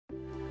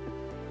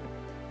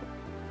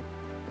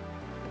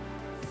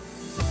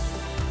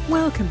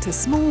Welcome to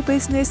Small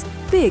Business,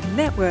 Big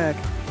Network,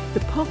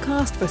 the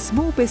podcast for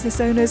small business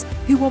owners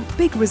who want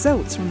big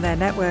results from their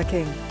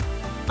networking.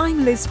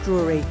 I'm Liz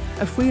Drury,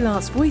 a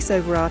freelance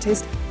voiceover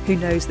artist who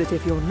knows that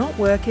if you're not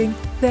working,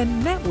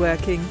 then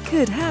networking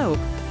could help.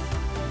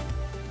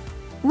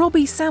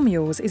 Robbie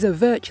Samuels is a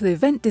virtual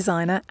event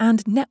designer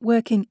and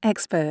networking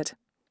expert.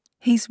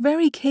 He's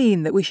very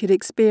keen that we should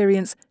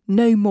experience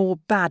no more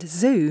bad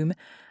Zoom,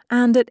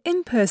 and at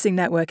in-person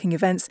networking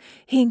events,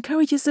 he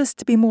encourages us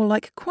to be more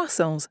like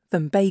croissants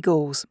than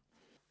bagels.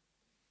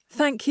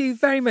 Thank you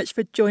very much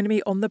for joining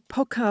me on the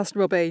podcast,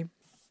 Robbie.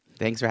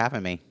 Thanks for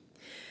having me.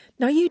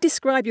 Now, you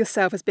describe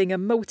yourself as being a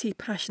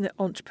multi-passionate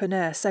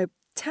entrepreneur, so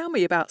tell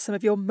me about some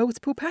of your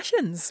multiple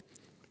passions.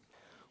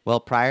 Well,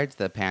 prior to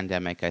the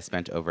pandemic, I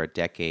spent over a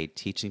decade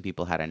teaching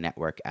people how to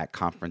network at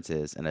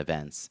conferences and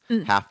events.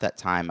 Half that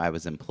time I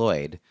was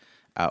employed,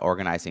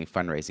 organizing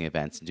fundraising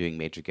events and doing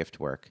major gift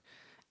work.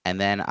 And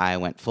then I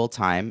went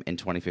full-time in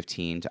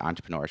 2015 to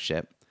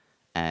entrepreneurship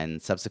and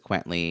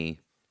subsequently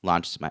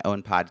launched my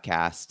own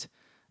podcast.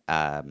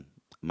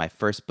 My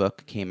first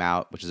book came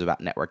out, which is about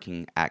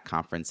networking at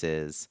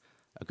conferences,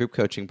 a group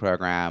coaching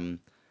program,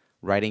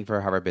 writing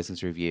for Harvard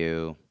Business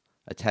Review,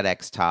 a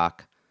TEDx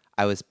talk.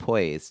 I was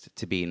poised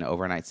to be an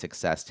overnight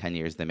success 10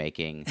 years in the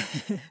making.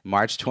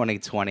 March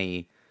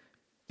 2020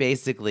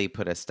 basically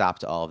put a stop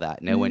to all of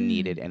that. No one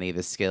needed any of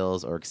the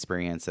skills or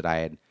experience that I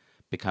had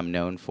become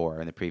known for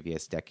in the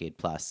previous decade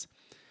plus.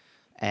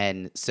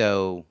 And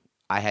so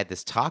I had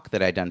this talk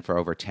that I'd done for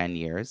over 10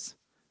 years.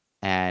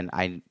 And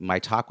my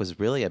talk was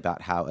really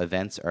about how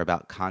events are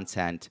about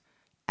content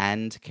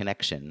and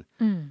connection.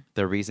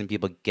 The reason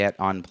people get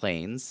on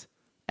planes,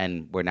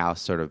 and we're now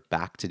sort of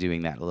back to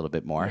doing that a little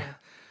bit more,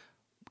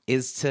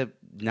 is to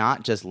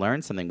not just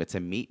learn something, but to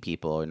meet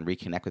people and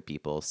reconnect with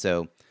people.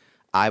 So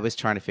I was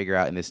trying to figure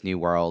out in this new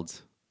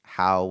world,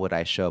 how would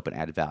I show up and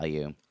add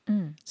value?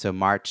 So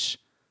March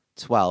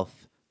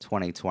 12th,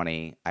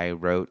 2020, I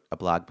wrote a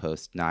blog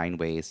post, 9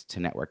 Ways to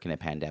Network in a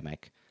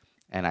Pandemic.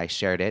 And I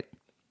shared it,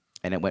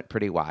 and it went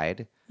pretty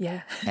wide.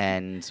 Yeah.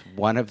 And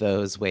one of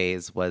those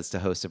ways was to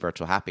host a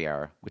virtual happy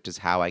hour, which is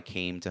how I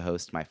came to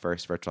host my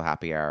first virtual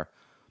happy hour,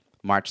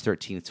 March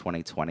 13th,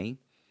 2020.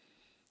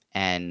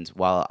 And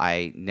while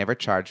I never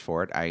charged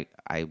for it, I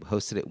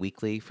hosted it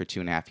weekly for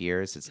 2.5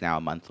 years. It's now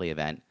a monthly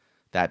event.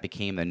 That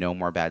became the No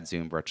More Bad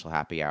Zoom virtual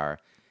happy hour.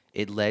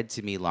 It led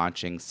to me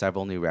launching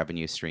several new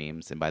revenue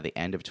streams. And by the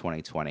end of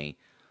 2020,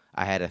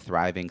 I had a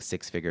thriving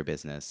 6-figure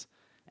business.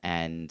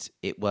 And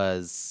it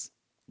was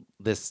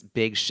this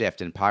big shift.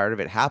 And part of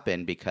it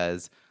happened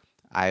because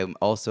I'm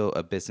also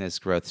a business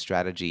growth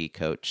strategy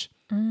coach.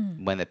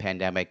 When the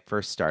pandemic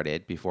first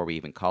started, before we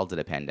even called it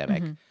a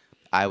pandemic,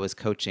 I was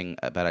coaching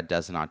about a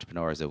dozen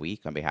entrepreneurs a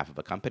week on behalf of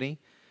a company.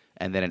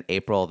 And then in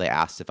April, they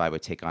asked if I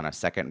would take on a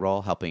second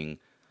role, helping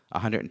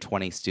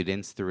 120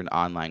 students through an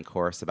online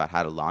course about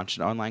how to launch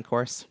an online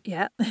course.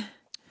 Yeah.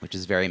 Which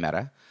is very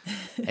meta.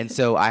 And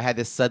so I had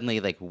this suddenly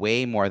like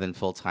way more than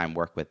full-time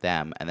work with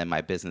them. And then my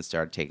business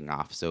started taking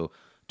off. So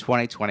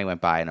 2020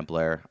 went by in a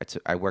blur.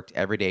 I worked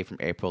every day from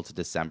April to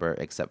December,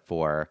 except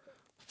for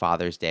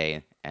Father's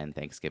Day and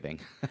Thanksgiving.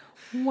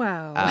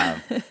 Wow.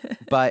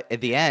 But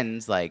at the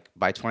end, like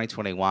by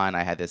 2021,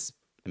 I had this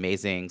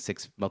amazing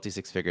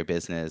multi-6-figure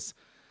business.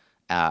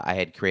 I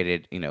had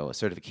created, a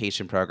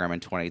certification program in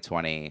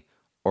 2020.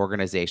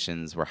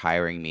 Organizations were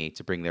hiring me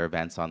to bring their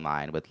events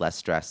online with less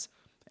stress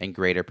and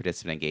greater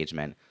participant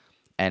engagement.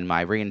 And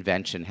my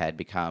reinvention had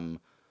become,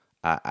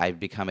 I've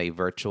become a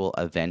virtual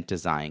event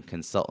design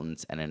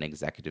consultant and an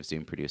executive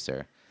Zoom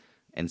producer.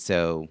 And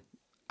so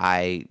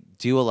I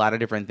do a lot of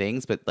different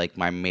things, but like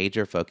my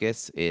major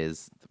focus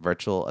is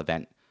virtual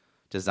event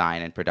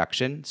design and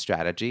production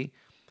strategy.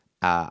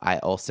 I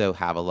also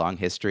have a long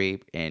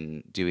history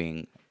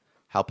in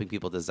helping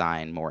people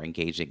design more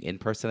engaging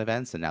in-person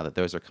events. And now that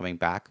those are coming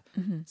back,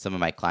 some of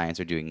my clients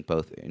are doing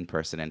both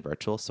in-person and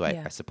virtual. So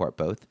I support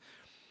both.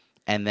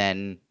 And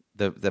then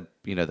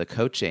the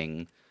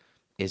coaching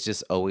is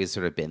just always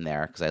sort of been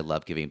there because I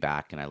love giving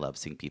back and I love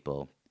seeing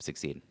people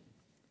succeed.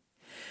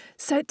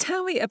 So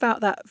tell me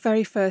about that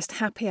very first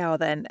happy hour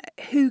then.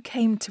 Who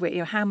came to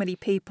it? How many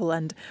people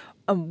and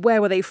where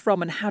were they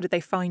from and how did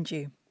they find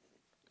you?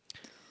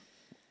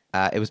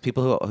 It was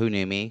people who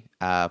knew me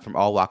from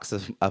all walks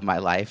of my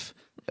life.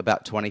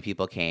 About 20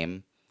 people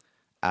came.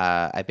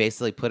 I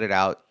basically put it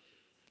out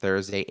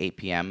Thursday, 8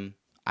 p.m.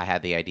 I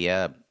had the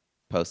idea,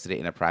 posted it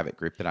in a private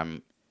group that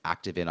I'm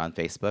active in on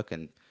Facebook.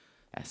 And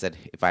I said,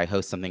 if I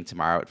host something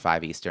tomorrow at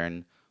 5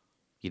 Eastern,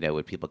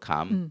 would people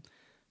come?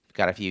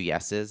 Got a few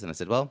yeses. And I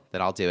said, well,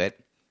 then I'll do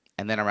it.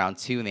 And then around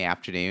 2 in the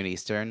afternoon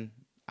Eastern,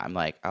 I'm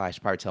like, oh, I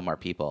should probably tell more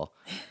people.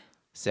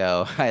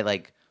 So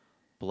I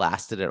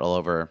blasted it all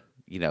over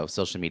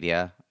social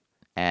media.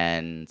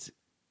 And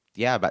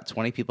about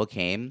 20 people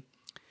came.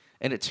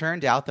 And it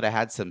turned out that I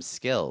had some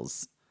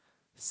skills,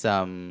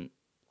 some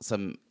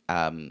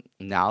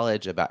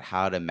knowledge about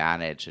how to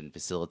manage and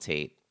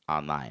facilitate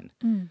online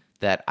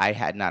that I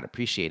had not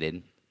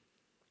appreciated,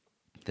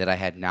 that I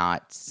had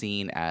not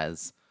seen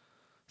as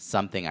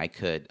something I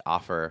could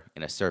offer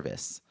in a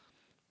service.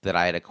 that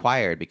I had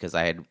acquired because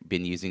I had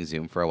been using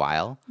Zoom for a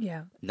while.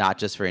 Yeah. Not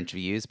just for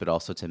interviews, but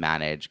also to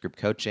manage group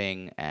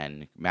coaching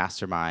and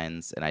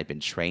masterminds. And I'd been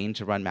trained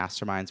to run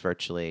masterminds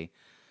virtually.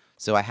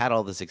 So I had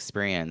all this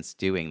experience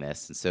doing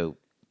this. And so,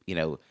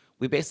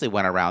 we basically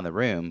went around the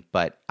room,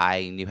 but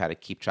I knew how to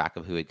keep track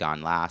of who had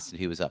gone last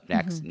and who was up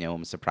next. No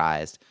one was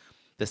surprised.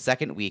 The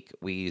second week,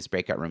 we used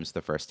breakout rooms for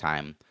the first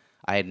time.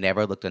 I had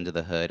never looked under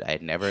the hood. I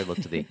had never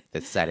looked at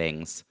the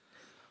settings.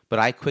 But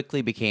I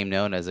quickly became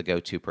known as a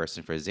go-to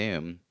person for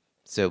Zoom.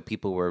 So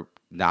people were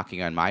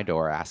knocking on my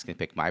door asking to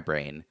pick my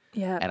brain.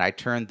 Yeah. And I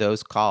turned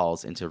those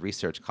calls into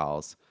research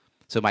calls.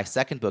 So my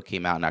second book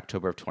came out in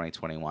October of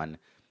 2021,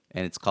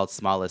 and it's called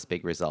Small List,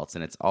 Big Results.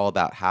 And it's all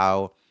about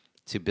how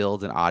to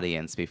build an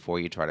audience before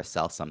you try to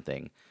sell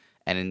something.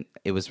 And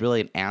it was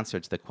really an answer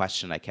to the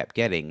question I kept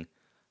getting,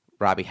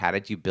 Robbie, how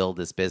did you build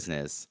this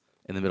business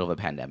in the middle of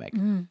a pandemic?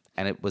 And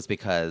it was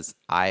because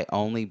I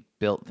only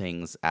built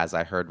things as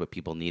I heard what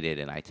people needed,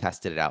 and I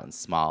tested it out in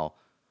small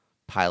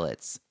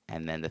pilots.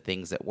 And then the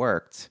things that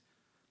worked,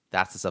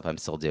 that's the stuff I'm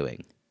still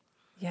doing.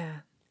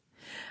 Yeah.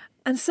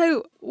 And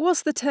so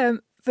was the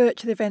term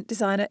virtual event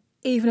designer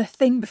even a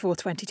thing before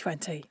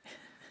 2020?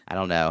 I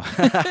don't know.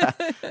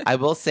 I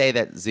will say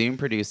that Zoom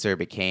producer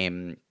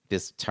became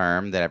this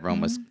term that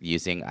everyone was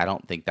using. I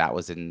don't think that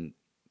was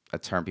a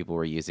term people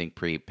were using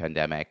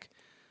pre-pandemic.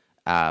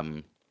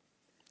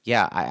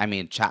 Yeah, I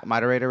mean, chat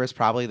moderator was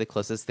probably the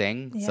closest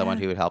thing, someone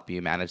who would help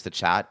you manage the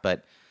chat.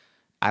 But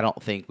I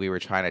don't think we were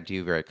trying to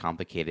do very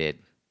complicated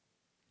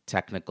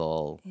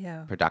technical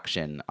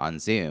production on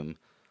Zoom.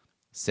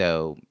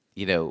 So,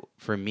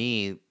 for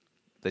me,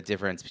 the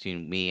difference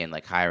between me and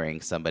like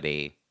hiring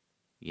somebody,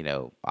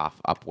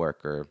 off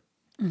Upwork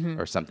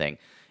or something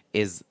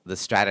is the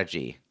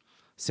strategy.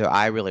 So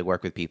I really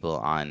work with people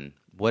on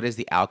what is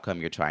the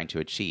outcome you're trying to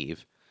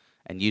achieve.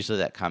 And usually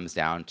that comes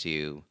down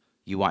to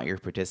you want your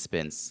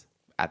participants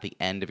at the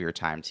end of your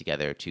time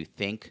together to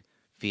think,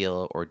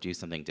 feel, or do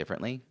something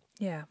differently.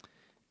 Yeah.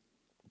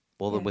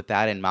 Well, with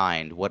that in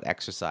mind, what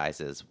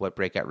exercises, what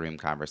breakout room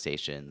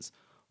conversations,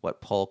 what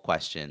poll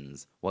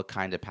questions, what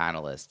kind of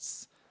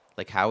panelists,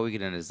 like how are we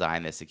going to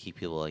design this to keep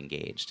people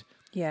engaged?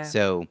 Yeah.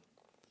 So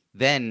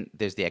then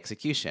there's the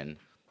execution.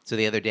 So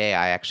the other day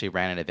I actually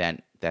ran an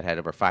event that had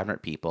over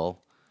 500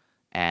 people,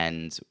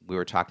 and we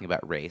were talking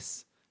about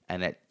race.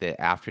 And at the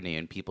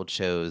afternoon, people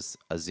chose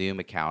a Zoom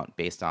account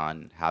based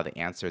on how they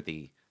answered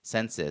the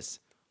census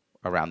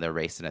around their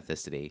race and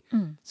ethnicity.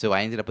 So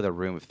I ended up with a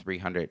room of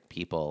 300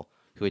 people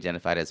who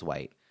identified as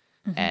white.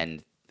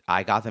 And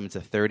I got them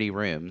into 30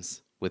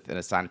 rooms with an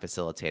assigned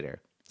facilitator.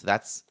 So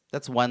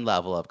that's one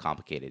level of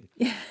complicated.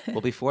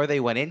 Well, before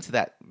they went into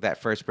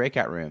that first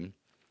breakout room,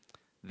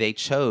 they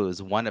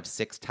chose one of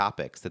 6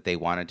 topics that they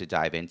wanted to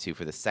dive into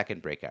for the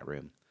second breakout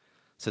room.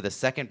 So the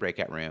second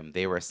breakout room,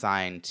 they were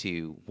assigned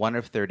to one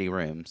of 30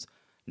 rooms,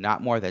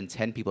 not more than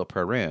 10 people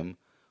per room,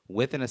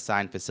 with an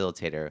assigned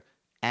facilitator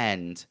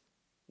and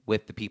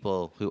with the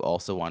people who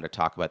also wanted to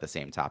talk about the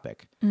same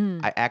topic.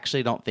 I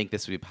actually don't think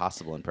this would be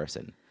possible in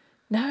person.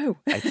 No.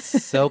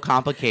 It's so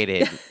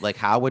complicated. Like,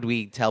 how would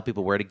we tell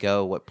people where to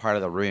go, what part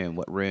of the room,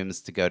 what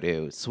rooms to go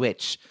to,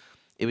 switch?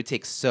 It would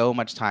take so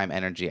much time,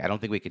 energy. I don't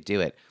think we could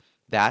do it.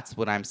 That's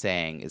what I'm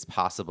saying is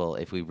possible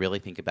if we really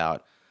think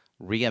about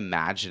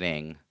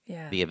reimagining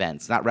the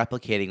events, not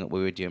replicating what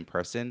we would do in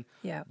person,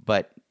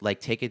 but like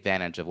take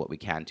advantage of what we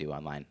can do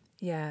online.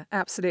 Yeah,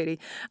 absolutely.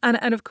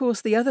 And of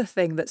course, the other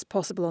thing that's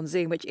possible on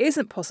Zoom, which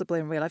isn't possible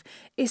in real life,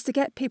 is to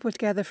get people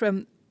together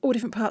from all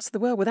different parts of the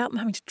world without them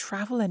having to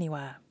travel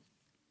anywhere.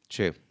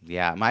 True.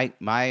 Yeah. My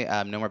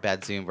No More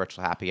Bad Zoom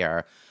virtual happy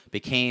hour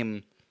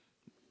became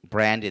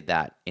branded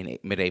that in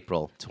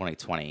mid-April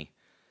 2020.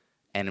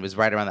 And it was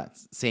right around that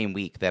same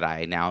week that I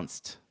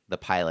announced the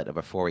pilot of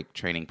a 4-week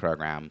training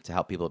program to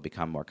help people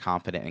become more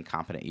confident and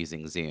confident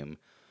using Zoom.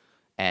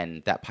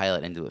 And that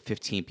pilot ended with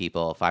 15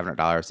 people,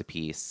 $500 a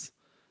piece.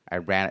 I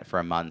ran it for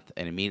a month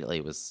and immediately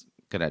I was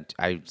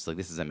like,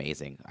 this is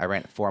amazing. I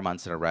ran it 4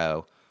 months in a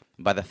row.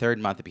 By the third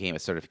month, it became a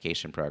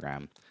certification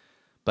program.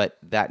 But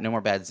that No More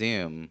Bad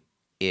Zoom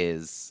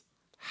is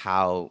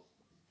how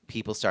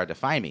people started to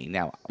find me.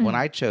 Now, when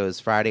I chose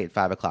Friday at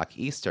 5 o'clock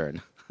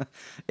Eastern,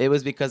 it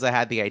was because I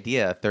had the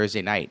idea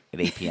Thursday night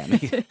at 8 p.m.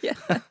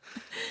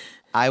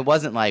 I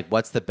wasn't like,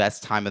 what's the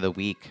best time of the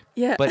week?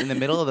 Yeah. But in the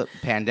middle of the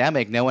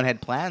pandemic, no one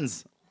had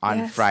plans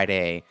on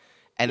Friday.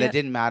 And it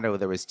didn't matter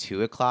whether it was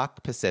 2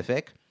 o'clock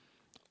Pacific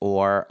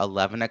or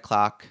 11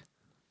 o'clock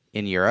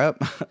in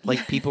Europe.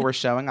 Like, people were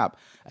showing up.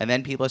 And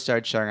then people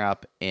started showing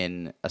up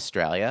in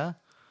Australia.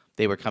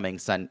 They were coming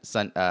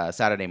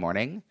Saturday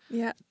morning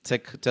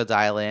to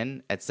dial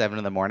in at 7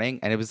 in the morning.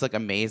 And it was like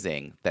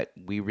amazing that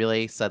we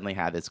really suddenly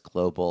had this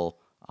global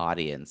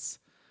audience.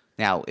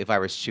 Now, if I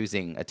was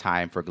choosing a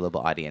time for a global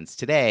audience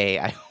today,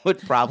 I would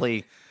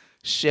probably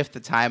shift the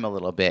time a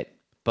little bit.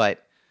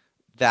 But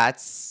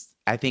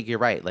I think you're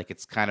right. Like,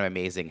 it's kind of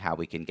amazing how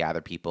we can gather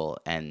people.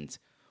 And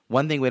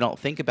one thing we don't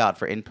think about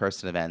for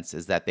in-person events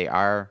is that there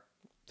are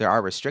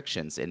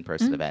restrictions in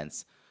in-person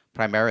events.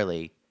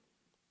 Primarily,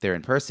 they're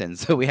in person,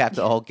 so we have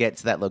to all get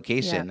to that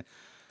location.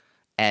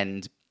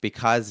 And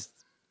because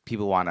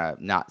people want to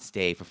not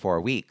stay for 4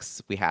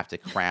 weeks, we have to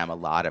cram a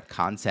lot of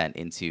content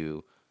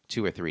into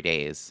 2 or 3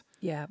 days.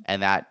 Yeah.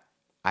 And that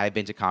I've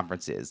been to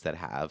conferences that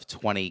have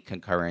 20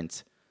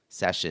 concurrent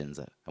sessions.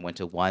 I went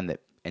to one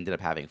that ended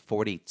up having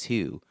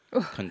 42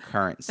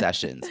 concurrent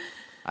sessions.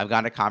 I've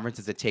gone to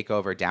conferences that take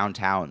over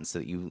downtown, so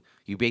that you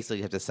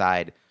basically have to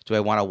decide, do I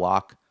want to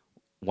walk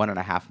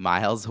 1.5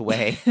 miles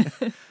away,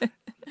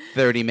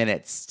 30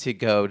 minutes to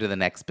go to the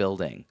next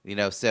building?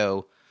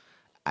 So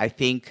I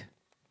think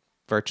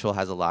virtual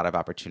has a lot of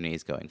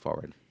opportunities going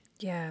forward.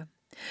 Yeah.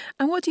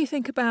 And what do you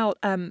think about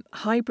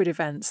hybrid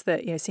events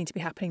that seem to be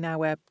happening now,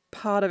 where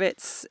part of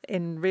it's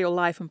in real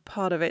life and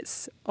part of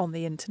it's on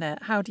the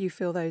internet? How do you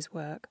feel those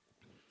work?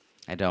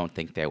 I don't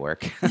think they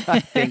work.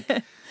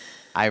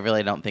 I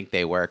really don't think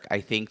they work.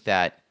 I think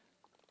that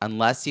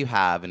unless you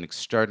have an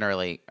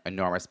extraordinarily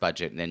enormous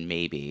budget, then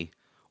maybe,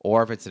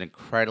 or if it's an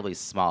incredibly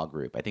small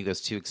group, I think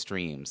those two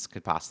extremes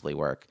could possibly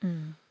work.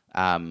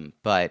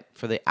 But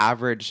for the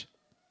average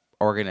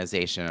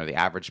organization or the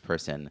average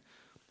person,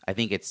 I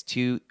think it's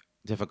too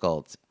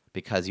difficult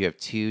because you have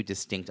two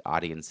distinct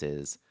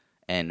audiences,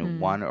 and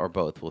one or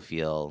both will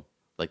feel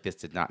like this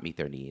did not meet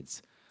their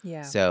needs.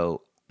 Yeah.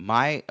 So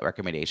my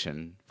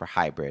recommendation for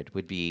hybrid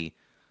would be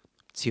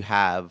to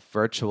have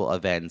virtual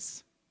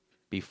events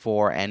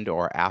before and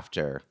or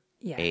after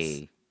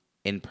a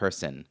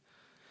in-person.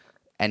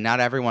 And not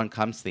everyone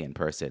comes to the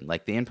in-person.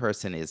 Like the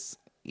in-person is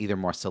either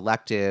more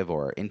selective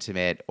or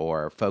intimate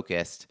or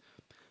focused,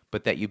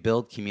 but that you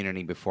build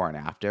community before and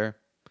after.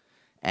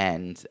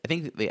 And I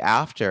think the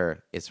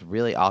after is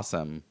really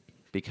awesome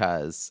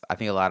because I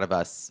think a lot of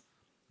us,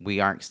 we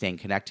aren't staying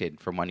connected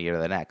from one year to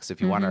the next. So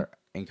if you want to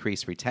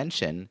increase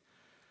retention,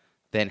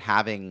 then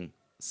having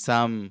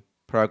some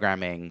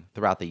programming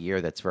throughout the year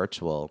that's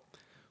virtual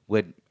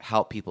would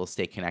help people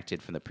stay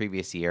connected from the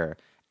previous year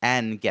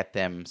and get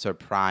them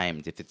sort of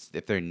primed.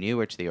 If they're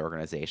newer to the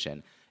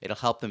organization, it'll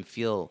help them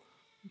feel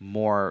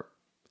more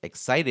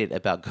excited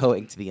about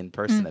going to the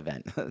in-person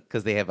event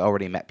because they have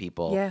already met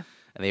people and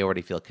they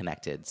already feel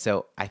connected.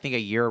 So I think a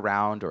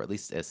year-round or at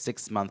least a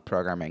 6-month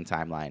programming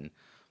timeline,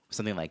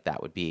 something like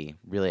that would be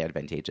really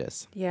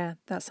advantageous. Yeah,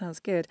 that sounds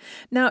good.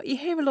 Now, you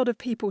hear a lot of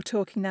people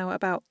talking now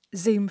about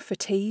Zoom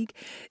fatigue.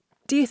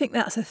 Do you think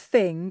that's a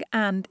thing?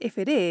 And if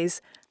it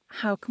is,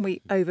 how can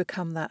we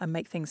overcome that and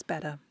make things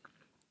better?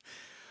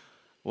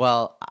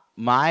 Well,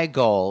 my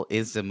goal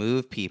is to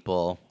move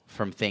people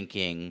from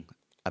thinking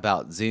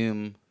about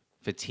Zoom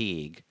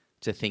fatigue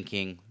to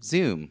thinking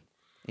Zoom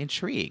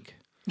intrigue.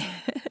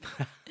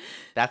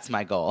 That's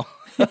my goal.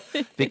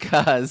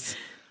 Because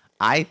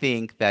I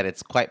think that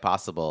it's quite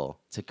possible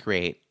to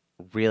create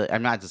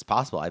I'm not just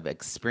possible, I've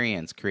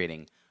experienced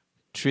creating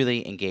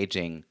truly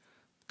engaging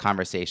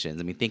conversations.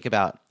 I mean, think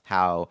about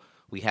how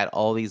we had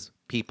all these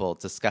people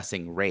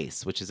discussing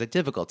race, which is a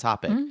difficult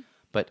topic,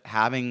 but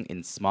having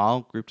in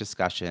small group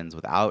discussions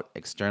without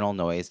external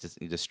noise,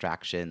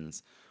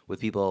 distractions, with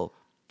people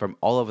from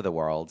all over the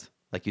world,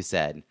 like you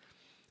said,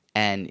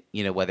 and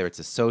whether it's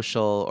a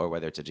social or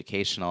whether it's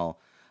educational,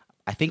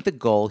 I think the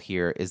goal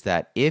here is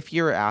that if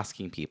you're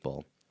asking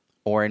people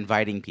or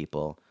inviting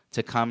people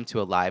to come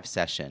to a live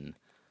session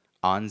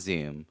on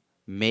Zoom,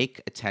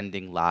 make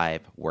attending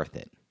live worth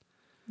it.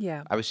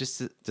 Yeah. I was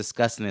just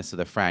discussing this with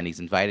a friend. He's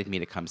invited me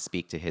to come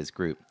speak to his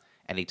group,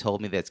 and he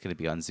told me that it's going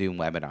to be on Zoom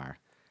webinar.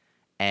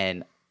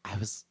 And I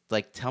was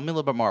like, tell me a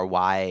little bit more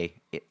why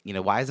is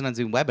it on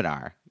Zoom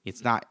webinar?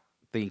 It's not,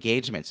 the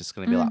engagement's just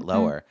going to be a lot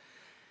lower.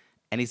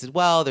 And he said,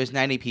 well, there's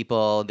 90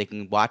 people. They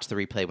can watch the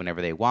replay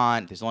whenever they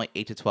want. There's only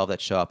 8 to 12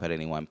 that show up at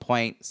any one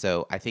point.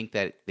 So I think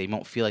that they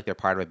won't feel like they're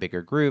part of a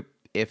bigger group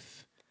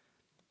if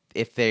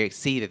they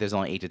see that there's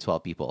only 8 to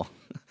 12 people.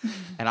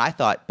 And I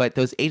thought, but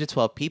those 8 to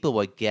 12 people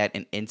would get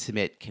an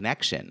intimate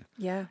connection.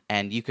 Yeah.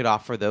 And you could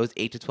offer those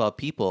 8 to 12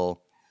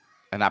 people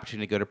an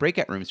opportunity to go to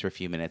breakout rooms for a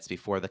few minutes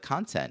before the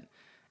content.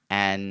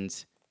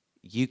 And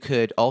you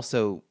could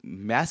also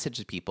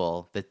message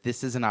people that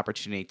this is an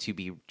opportunity to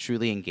be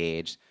truly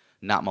engaged,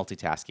 not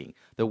multitasking.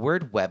 The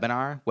word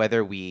webinar,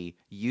 whether we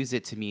use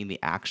it to mean the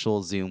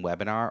actual Zoom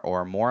webinar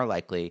or more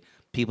likely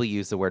people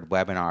use the word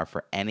webinar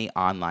for any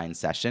online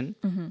session,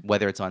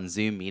 whether it's on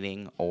Zoom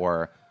meeting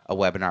or a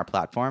webinar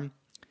platform,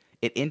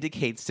 it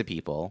indicates to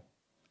people,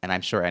 and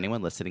I'm sure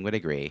anyone listening would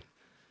agree,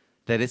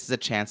 that this is a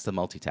chance to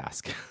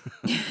multitask.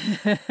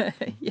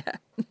 Yeah.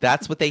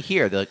 That's what they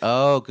hear. They're like,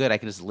 oh, good, I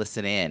can just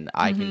listen in.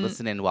 I can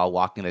listen in while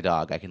walking the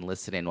dog. I can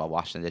listen in while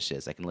washing the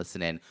dishes. I can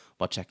listen in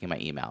while checking my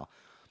email.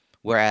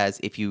 Whereas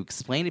if you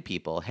explain to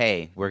people,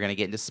 hey, we're going to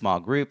get into small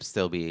groups,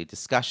 there'll be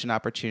discussion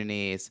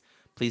opportunities,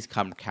 please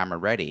come camera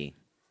ready,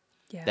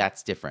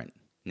 that's different.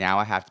 Now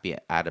I have to be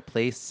at a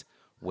place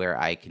where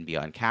I can be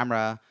on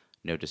camera,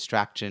 no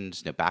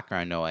distractions, no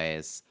background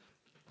noise,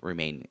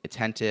 remain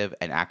attentive,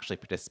 and actually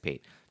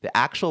participate. The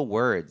actual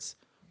words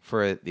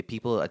for the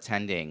people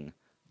attending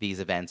these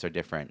events are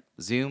different.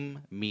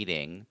 Zoom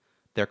meeting,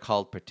 they're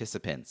called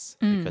participants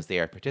because they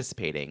are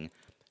participating.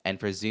 And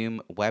for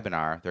Zoom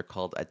webinar, they're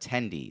called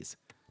attendees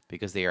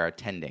because they are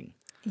attending.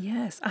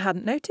 Yes, I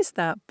hadn't noticed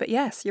that, but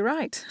yes, you're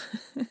right.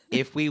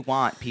 If we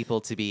want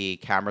people to be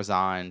cameras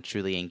on,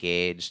 truly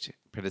engaged,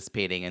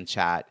 participating in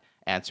chat,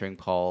 answering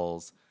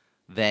polls,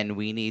 then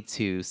we need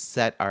to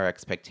set our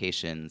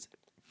expectations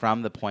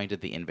from the point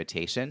of the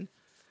invitation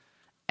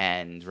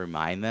and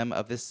remind them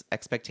of this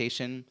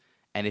expectation.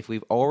 And if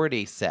we've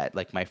already set,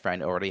 like my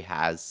friend already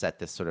has set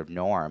this sort of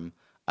norm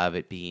of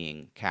it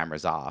being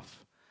cameras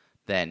off,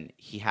 then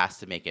he has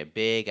to make a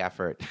big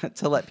effort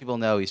to let people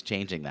know he's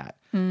changing that.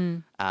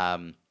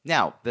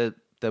 Now, the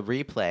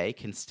replay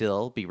can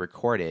still be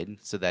recorded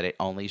so that it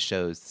only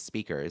shows the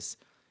speakers.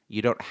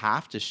 You don't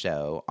have to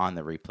show on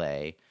the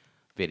replay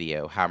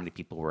video how many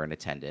people were in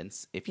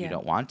attendance if you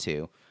don't want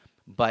to.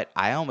 But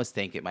I almost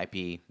think it might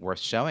be worth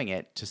showing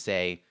it to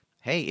say,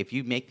 hey, if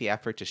you make the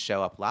effort to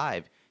show up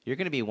live, you're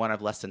going to be one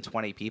of less than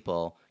 20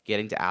 people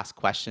getting to ask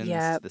questions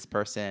to this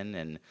person,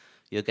 and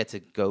you'll get to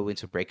go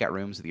into breakout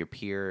rooms with your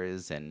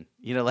peers, and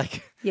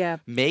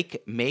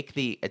make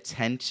the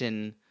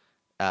attention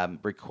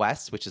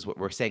request, which is what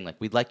we're saying, like,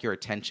 we'd like your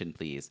attention,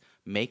 please.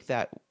 Make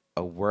that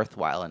a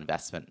worthwhile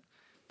investment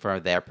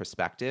from their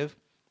perspective.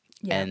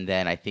 Yeah. And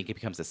then I think it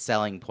becomes a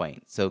selling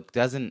point. So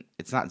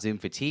it's not Zoom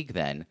fatigue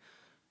then.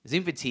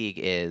 Zoom fatigue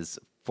is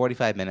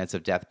 45 minutes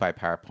of death by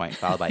PowerPoint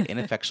followed by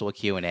ineffectual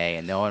Q&A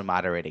and no one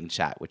moderating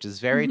chat, which is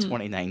very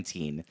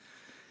 2019.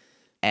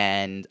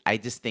 And I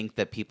just think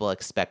that people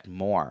expect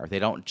more. They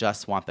don't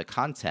just want the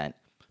content,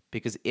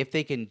 because if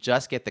they can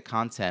just get the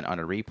content on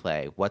a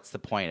replay, what's the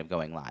point of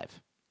going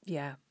live?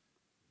 Yeah.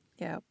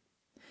 Yeah.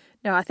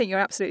 No, I think you're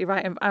absolutely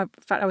right. In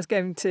fact, I was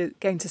going to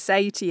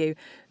say to you,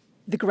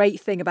 the great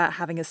thing about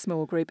having a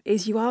small group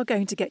is you are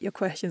going to get your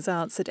questions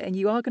answered, and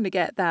you are going to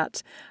get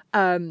that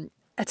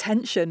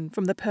attention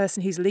from the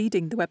person who's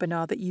leading the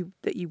webinar that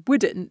you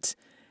wouldn't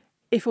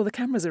if all the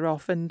cameras are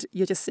off and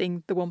you're just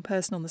seeing the one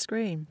person on the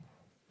screen.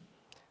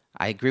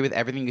 I agree with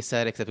everything you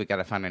said, except we got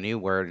to find a new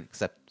word,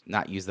 except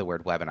not use the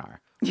word webinar.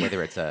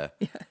 Whether it's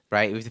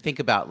right, we have to think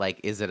about,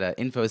 like, is it an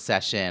info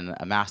session,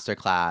 a master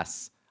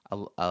class, a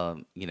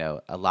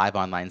live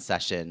online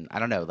session? I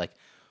don't know. Like,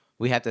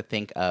 we have to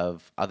think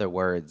of other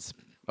words: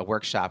 a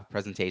workshop, a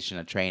presentation,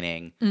 a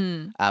training.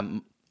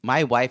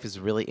 My wife is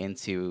really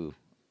into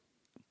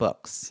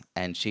books,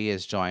 and she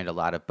has joined a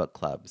lot of book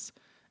clubs.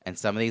 And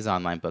some of these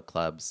online book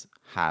clubs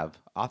have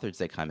authors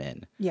that come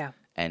in. Yeah.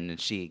 And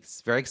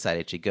she's very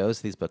excited. She goes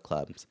to these book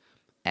clubs,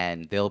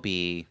 and there'll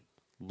be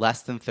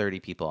less than 30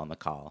 people on the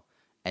call.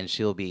 And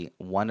she'll be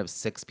one of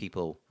 6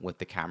 people with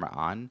the camera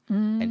on,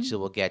 and she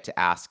will get to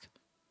ask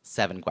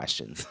 7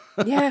 questions.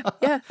 Yeah.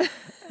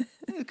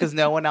 Because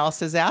no one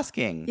else is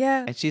asking.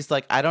 Yeah. And she's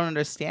like, I don't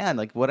understand.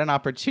 Like, what an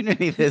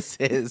opportunity this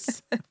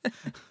is.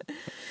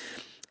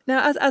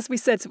 Now, as we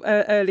said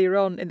earlier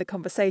on in the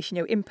conversation,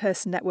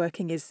 in-person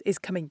networking is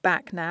coming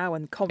back now,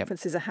 and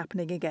conferences are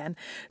happening again.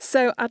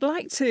 So I'd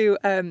like to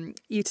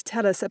you to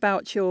tell us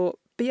about your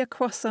 "be a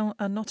croissant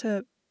and not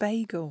a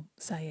bagel"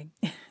 saying.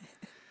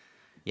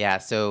 Yeah,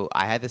 so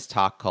I had this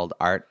talk called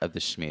Art of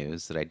the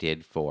Schmooze that I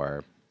did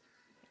for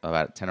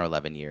about 10 or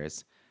 11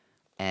 years.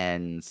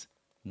 And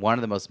one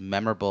of the most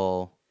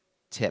memorable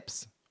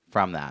tips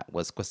from that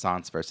was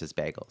croissants versus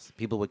bagels.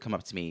 People would come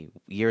up to me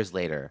years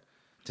later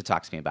to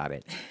talk to me about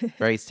it.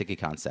 Very sticky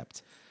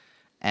concept.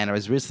 And I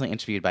was recently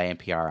interviewed by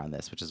NPR on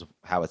this, which is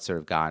how it's sort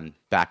of gone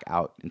back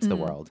out into the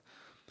world.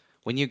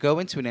 When you go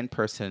into an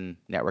in-person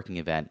networking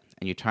event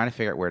and you're trying to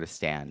figure out where to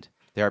stand,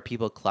 there are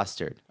people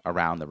clustered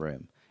around the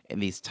room in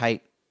these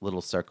tight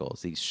little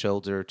circles, these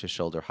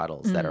shoulder-to-shoulder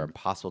huddles that are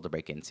impossible to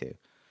break into.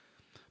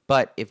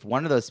 But if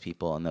one of those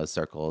people in those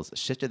circles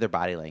shifted their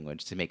body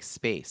language to make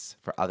space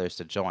for others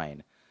to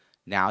join,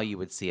 now you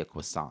would see a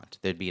croissant.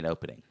 There'd be an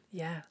opening.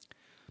 Yeah.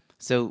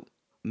 So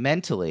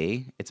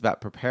mentally, it's about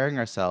preparing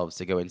ourselves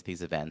to go into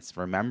these events,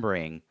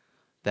 remembering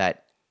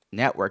that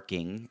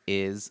networking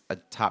is a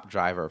top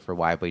driver for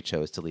why we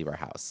chose to leave our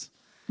house.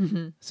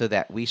 So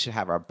that we should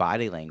have our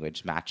body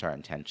language match our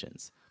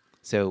intentions.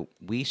 So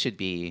we should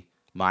be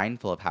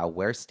mindful of how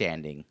we're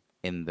standing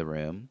in the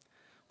room,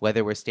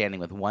 whether we're standing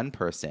with one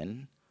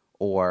person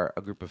or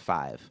a group of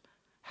 5.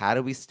 How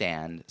do we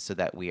stand so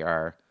that we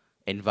are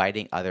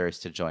inviting others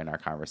to join our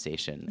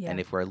conversation? Yeah. And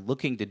if we're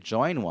looking to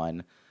join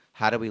one,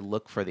 how do we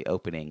look for the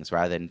openings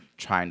rather than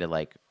trying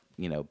to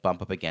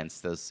bump up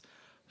against those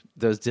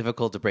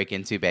difficult to break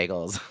into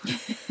bagels?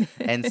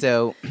 And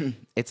so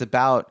it's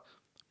about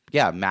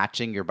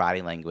matching your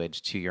body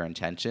language to your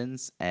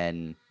intentions,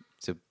 and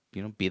to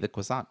be the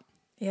croissant.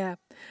 Yeah,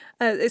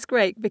 it's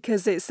great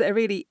because it's a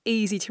really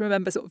easy to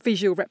remember sort of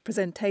visual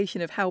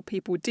representation of how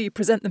people do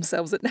present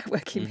themselves at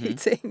networking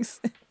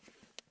meetings.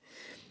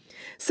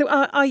 So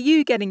are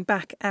you getting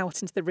back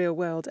out into the real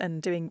world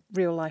and doing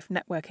real life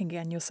networking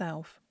again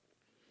yourself?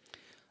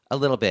 A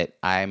little bit.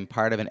 I'm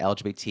part of an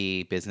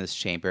LGBT business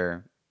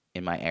chamber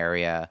in my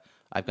area.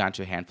 I've gone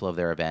to a handful of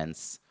their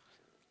events.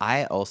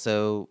 I've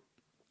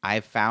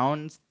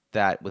found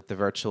that with the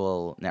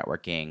virtual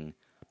networking,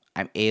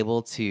 I'm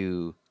able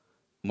to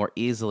more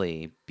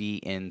easily be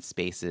in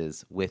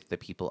spaces with the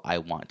people I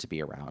want to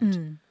be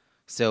around.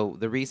 So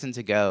the reason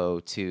to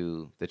go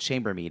to the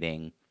chamber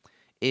meeting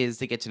is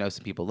to get to know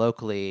some people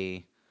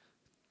locally,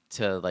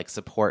 to like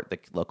support the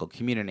local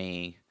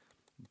community,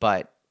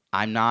 but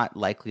I'm not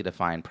likely to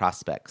find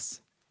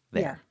prospects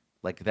there. Yeah.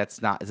 Like it's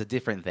a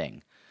different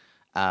thing.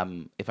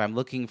 If I'm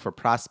looking for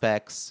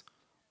prospects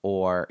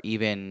or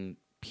even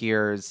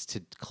peers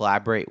to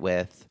collaborate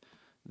with,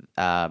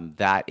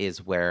 that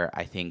is where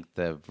I think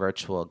the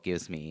virtual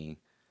gives me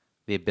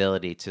the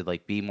ability to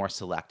like be more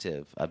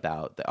selective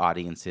about the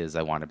audiences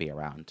I want to be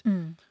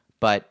around.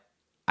 But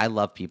I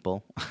love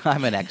people.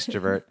 I'm an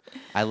extrovert.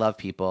 I love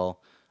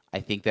people.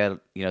 I think that,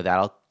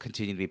 that'll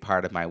continue to be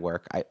part of my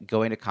work.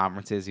 Going to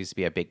conferences used to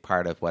be a big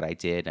part of what I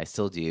did. I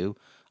still do.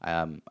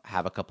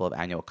 Have a couple of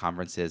annual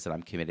conferences that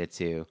I'm committed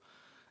to.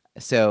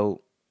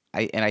 So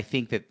I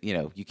think that,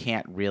 you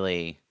can't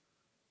really,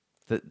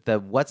 the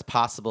what's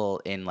possible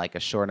in like a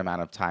short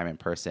amount of time in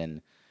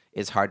person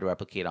is hard to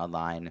replicate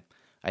online.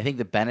 I think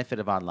the benefit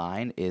of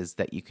online is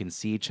that you can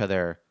see each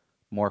other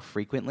more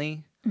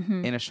frequently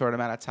in a short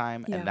amount of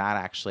time, Yeah. and that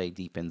actually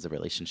deepens the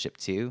relationship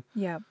too.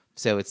 Yeah.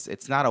 So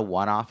it's not a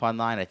one-off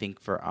online. I think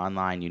for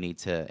online, you need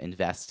to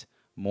invest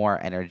more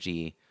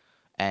energy.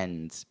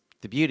 And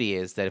the beauty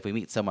is that if we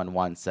meet someone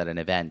once at an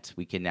event,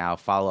 we can now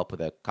follow up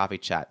with a coffee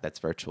chat that's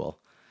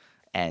virtual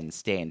and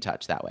stay in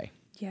touch that way.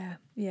 Yeah.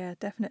 Yeah,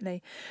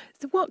 definitely.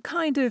 So what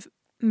kind of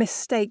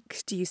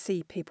mistakes do you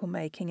see people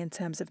making in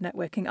terms of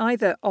networking,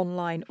 either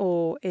online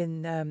or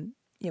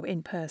in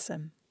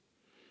person?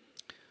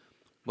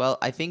 Well,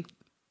 I think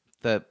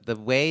the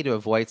way to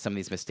avoid some of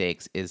these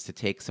mistakes is to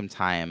take some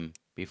time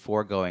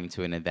before going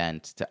to an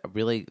event to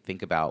really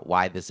think about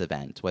why this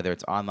event, whether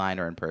it's online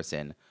or in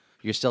person,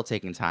 you're still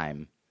taking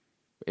time.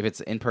 If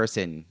it's in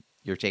person,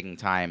 you're taking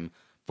time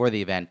for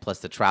the event plus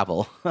the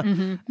travel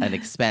and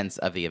expense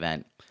of the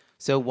event.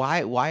 So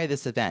why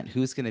this event?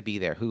 Who's going to be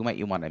there? Who might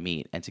you want to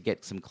meet? And to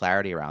get some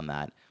clarity around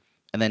that.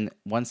 And then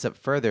one step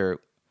further,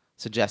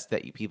 suggest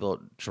that people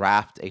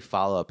draft a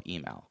follow-up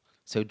email.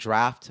 So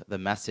draft the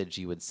message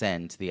you would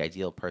send to the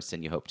ideal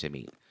person you hope to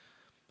meet.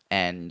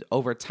 And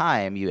over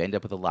time, you end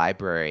up with a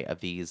library of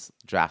these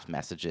draft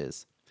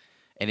messages.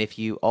 And if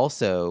you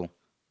also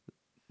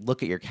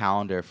look at your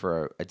calendar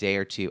for a day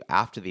or two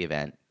after the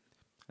event,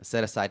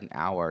 set aside an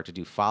hour to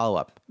do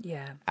follow-up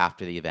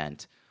after the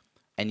event.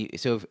 And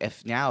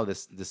if now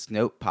this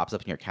note pops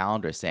up in your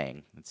calendar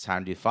saying it's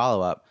time to do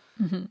follow-up,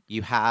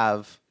 you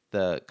have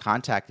the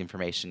contact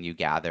information you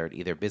gathered,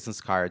 either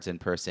business cards in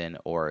person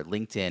or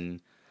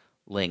LinkedIn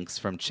links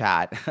from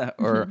chat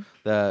or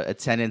the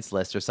attendance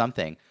list or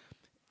something.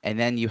 And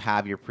then you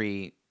have your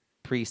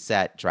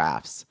preset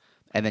drafts,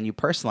 and then you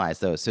personalize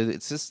those. So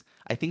it's just,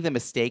 I think the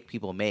mistake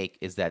people make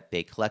is that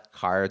they collect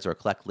cards or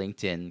collect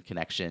LinkedIn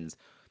connections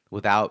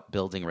without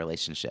building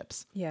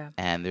relationships. Yeah.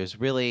 And there's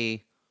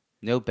really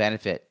no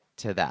benefit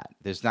to that.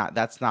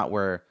 That's not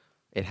where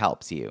it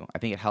helps you. I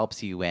think it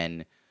helps you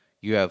when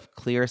you have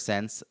clear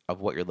sense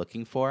of what you're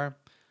looking for.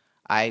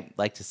 I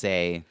like to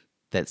say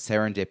that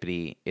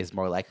serendipity is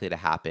more likely to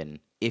happen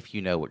if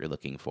you know what you're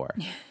looking for.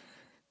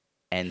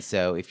 And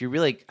so if you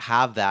really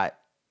have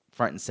that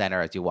front and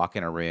center as you walk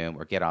in a room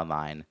or get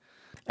online,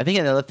 I think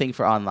another thing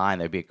for online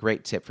that would be a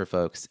great tip for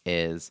folks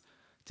is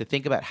to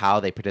think about how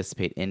they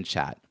participate in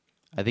chat.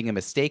 I think a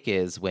mistake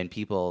is when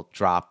people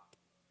drop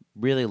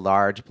really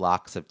large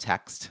blocks of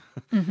text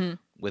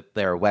with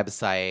their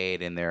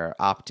website and their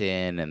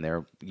opt-in and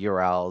their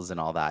URLs and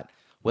all that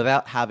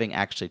without having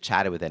actually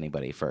chatted with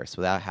anybody first,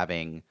 without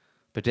having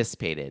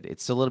participated.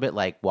 It's a little bit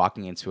like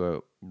walking into a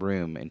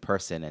room in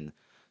person and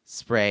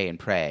spray and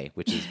pray,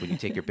 which is when you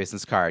take your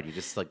business card, you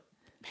just like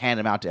hand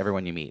them out to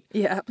everyone you meet.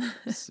 Yeah.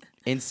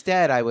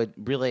 Instead, I would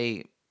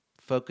really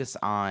focus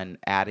on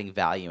adding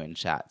value in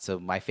chat. So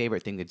my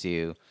favorite thing to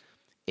do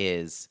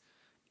is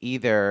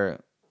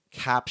either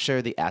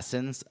capture the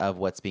essence of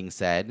what's being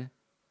said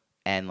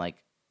and like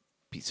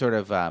sort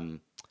of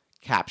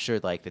capture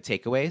like the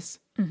takeaways,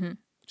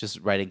 just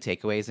writing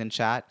takeaways in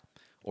chat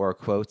or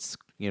quotes,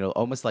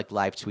 almost like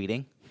live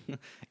tweeting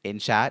in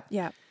chat.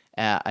 Yeah.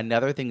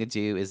 Another thing to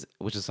do is,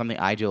 which is something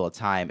I do all the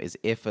time, is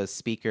if a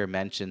speaker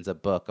mentions a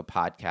book, a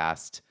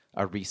podcast,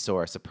 a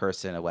resource, a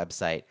person, a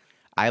website,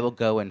 I will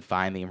go and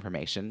find the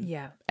information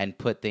and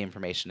put the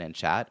information in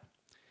chat.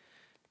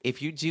 If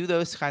you do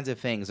those kinds of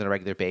things on a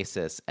regular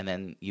basis, and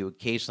then you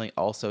occasionally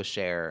also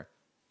share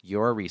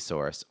your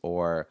resource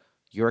or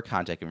your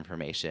contact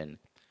information,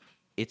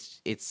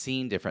 it's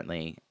seen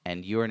differently,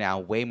 and you are now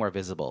way more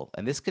visible.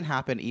 And this can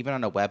happen even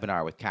on a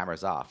webinar with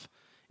cameras off.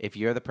 If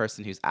you're the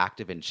person who's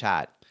active in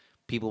chat,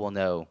 people will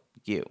know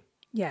you.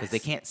 Yes. Because they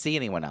can't see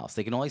anyone else.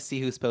 They can only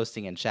see who's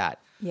posting in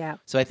chat. Yeah.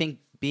 So I think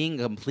being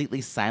completely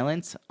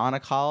silent on a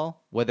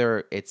call,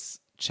 whether it's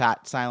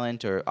chat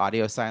silent or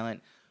audio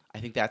silent, I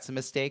think that's a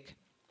mistake.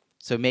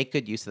 So make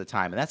good use of the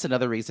time. And that's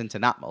another reason to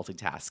not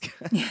multitask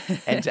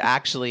and to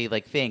actually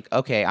like think,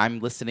 okay, I'm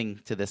listening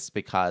to this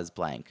because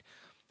blank.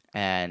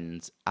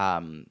 And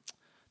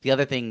the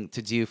other thing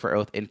to do for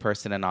both in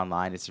person and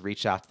online is to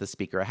reach out to the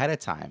speaker ahead of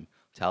time.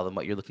 Tell them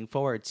what you're looking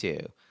forward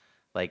to.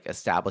 like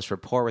establish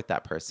rapport with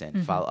that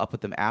person, follow up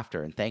with them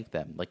after and thank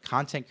them. Like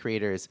content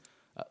creators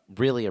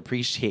really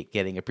appreciate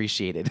getting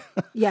appreciated.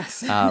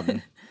 Yes.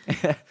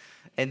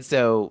 And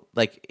so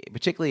like,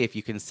 particularly if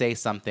you can say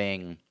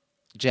something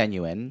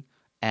genuine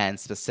and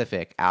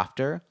specific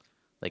after,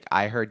 like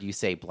I heard you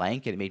say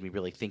blank and it made me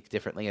really think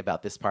differently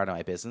about this part of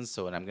my business.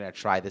 So when I'm going to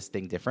try this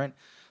thing different,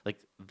 like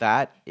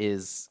that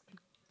is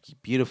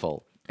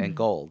beautiful and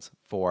gold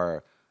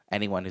for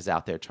anyone who's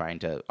out there trying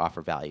to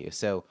offer value.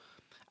 So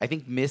I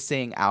think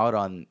missing out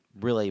on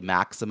really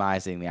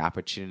maximizing the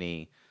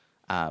opportunity,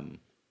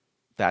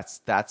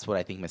 that's what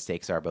I think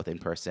mistakes are, both in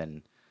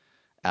person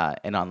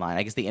and online.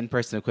 I guess the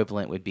in-person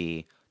equivalent would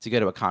be to go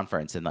to a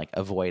conference and like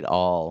avoid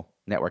all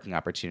networking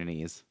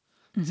opportunities.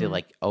 So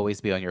like always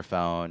be on your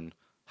phone,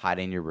 hide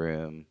in your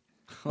room.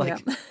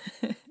 Like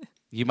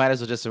you might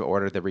as well just have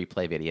ordered the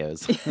replay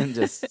videos and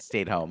just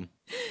stayed home.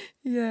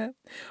 Yeah.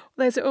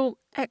 Well, those are all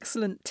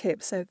excellent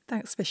tips. So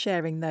thanks for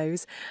sharing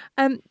those.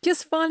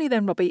 Just finally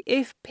then, Robbie,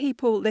 if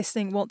people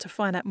listening want to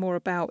find out more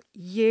about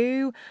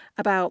you,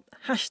 about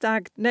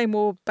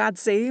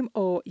 #NoMoreBadZoom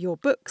or your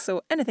books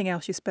or anything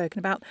else you've spoken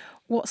about,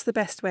 what's the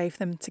best way for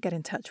them to get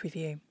in touch with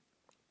you?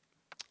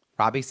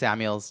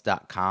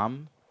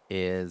 RobbieSamuels.com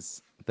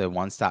is the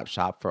one-stop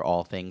shop for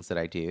all things that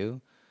I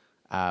do.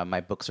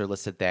 My books are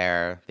listed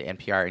there. The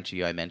NPR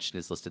interview I mentioned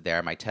is listed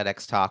there. My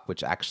TEDx talk,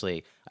 which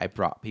actually I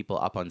brought people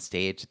up on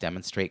stage to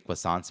demonstrate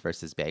croissants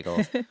versus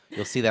bagels.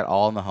 You'll see that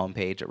all on the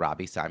homepage at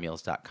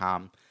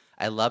RobbieSamuels.com.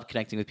 I love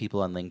connecting with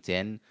people on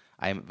LinkedIn.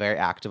 I'm very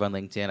active on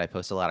LinkedIn. I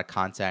post a lot of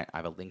content. I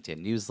have a LinkedIn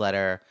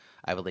newsletter.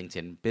 I have a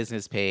LinkedIn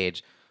business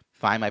page.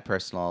 Find my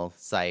personal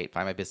site.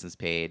 Find my business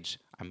page.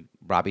 I'm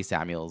Robbie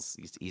Samuels.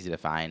 It's easy to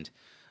find.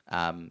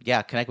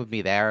 Connect with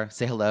me there.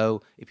 Say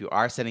hello. If you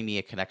are sending me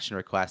a connection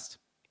request,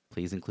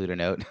 please include a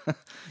note.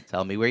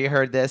 Tell me where you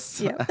heard this.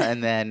 Yep.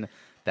 And then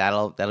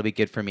that'll be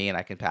good for me and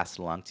I can pass it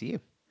along to you.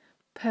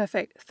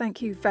 Perfect.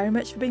 Thank you very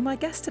much for being my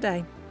guest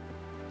today.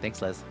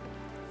 Thanks, Liz.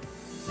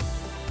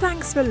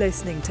 Thanks for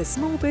listening to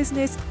Small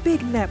Business,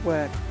 Big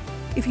Network.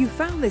 If you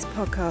found this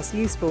podcast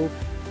useful,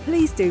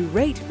 please do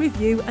rate,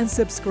 review and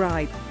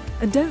subscribe.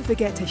 And don't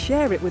forget to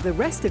share it with the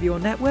rest of your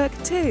network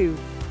too.